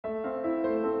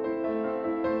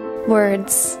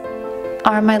Words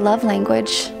are my love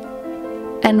language,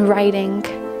 and writing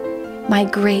my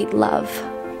great love.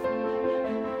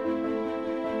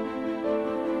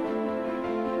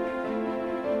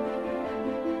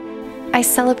 I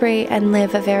celebrate and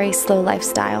live a very slow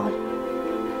lifestyle,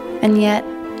 and yet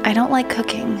I don't like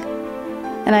cooking,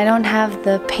 and I don't have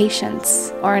the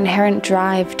patience or inherent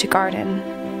drive to garden.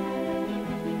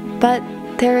 But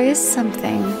there is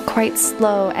something quite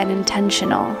slow and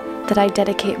intentional that I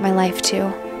dedicate my life to.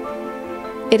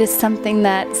 It is something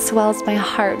that swells my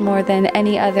heart more than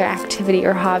any other activity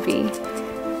or hobby,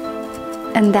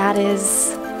 and that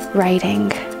is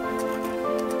writing.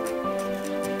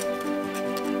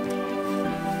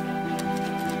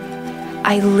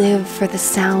 I live for the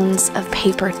sounds of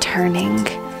paper turning,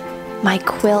 my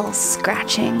quill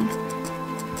scratching,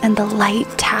 and the light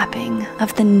tapping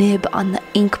of the nib on the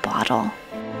ink bottle.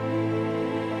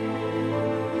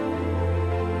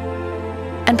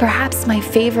 And perhaps my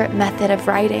favorite method of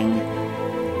writing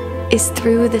is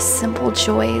through the simple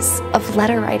joys of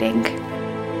letter writing.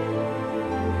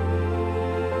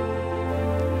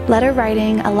 Letter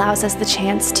writing allows us the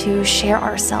chance to share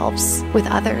ourselves with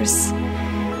others.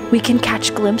 We can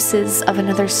catch glimpses of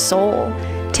another's soul,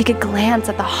 take a glance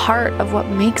at the heart of what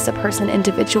makes a person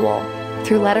individual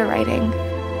through letter writing.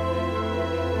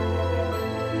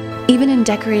 Even in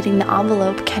decorating the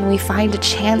envelope, can we find a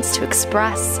chance to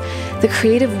express the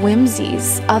creative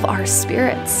whimsies of our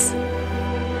spirits?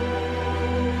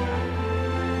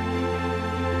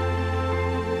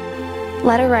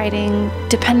 Letter writing,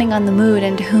 depending on the mood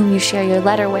and whom you share your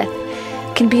letter with,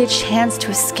 can be a chance to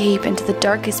escape into the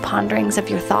darkest ponderings of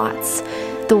your thoughts,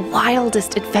 the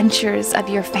wildest adventures of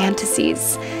your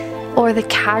fantasies, or the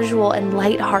casual and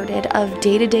lighthearted of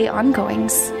day-to-day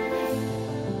ongoings.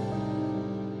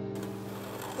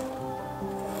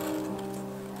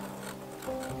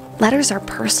 Letters are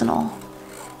personal,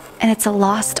 and it's a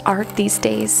lost art these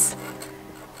days.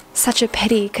 Such a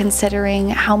pity considering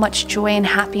how much joy and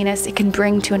happiness it can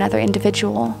bring to another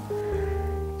individual.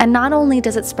 And not only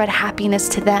does it spread happiness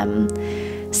to them,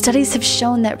 studies have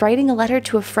shown that writing a letter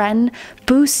to a friend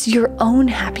boosts your own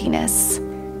happiness.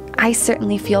 I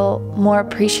certainly feel more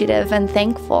appreciative and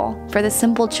thankful for the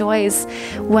simple joys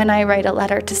when I write a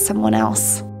letter to someone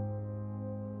else.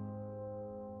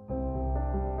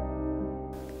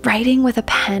 Writing with a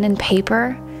pen and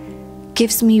paper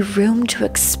gives me room to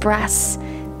express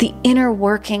the inner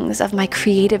workings of my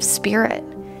creative spirit.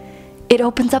 It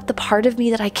opens up the part of me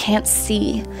that I can't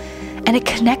see, and it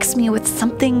connects me with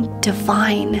something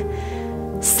divine,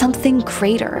 something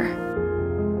greater.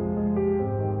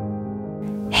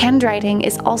 Handwriting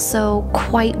is also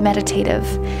quite meditative,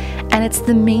 and it's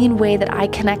the main way that I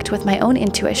connect with my own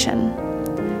intuition.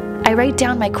 I write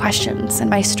down my questions and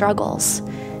my struggles,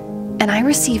 and I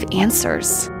receive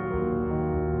answers.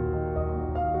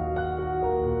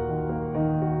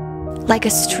 Like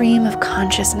a stream of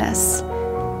consciousness,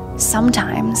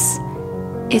 sometimes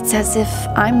it's as if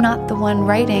I'm not the one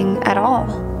writing at all.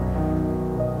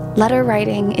 Letter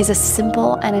writing is a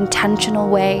simple and intentional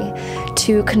way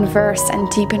to converse and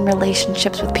deepen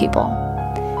relationships with people.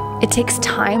 It takes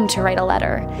time to write a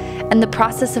letter, and the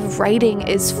process of writing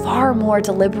is far more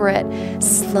deliberate,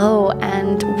 slow,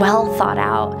 and well thought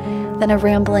out than a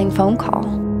rambling phone call.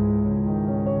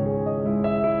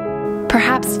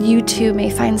 Perhaps you too may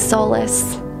find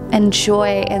solace and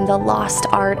joy in the lost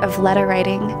art of letter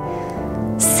writing.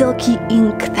 Silky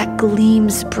ink that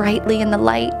gleams brightly in the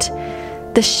light,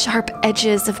 the sharp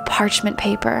edges of parchment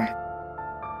paper,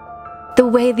 the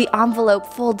way the envelope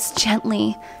folds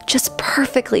gently, just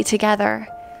perfectly together.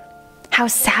 How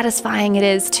satisfying it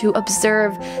is to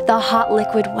observe the hot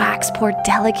liquid wax pour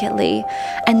delicately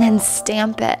and then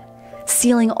stamp it,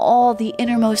 sealing all the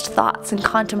innermost thoughts and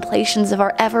contemplations of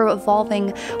our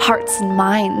ever-evolving hearts and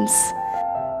minds.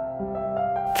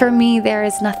 For me, there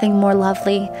is nothing more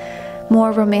lovely,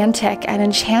 more romantic and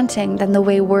enchanting than the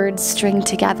way words string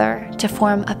together to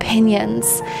form opinions,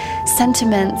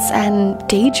 sentiments, and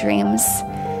daydreams.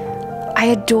 I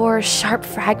adore sharp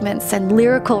fragments and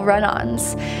lyrical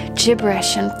run-ons,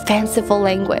 gibberish and fanciful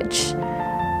language,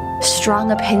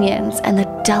 strong opinions, and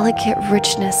the delicate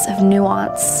richness of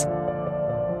nuance.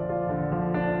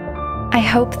 I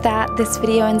hope that this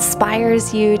video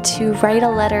inspires you to write a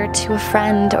letter to a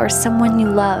friend or someone you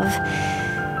love,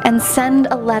 and send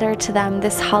a letter to them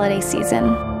this holiday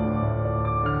season.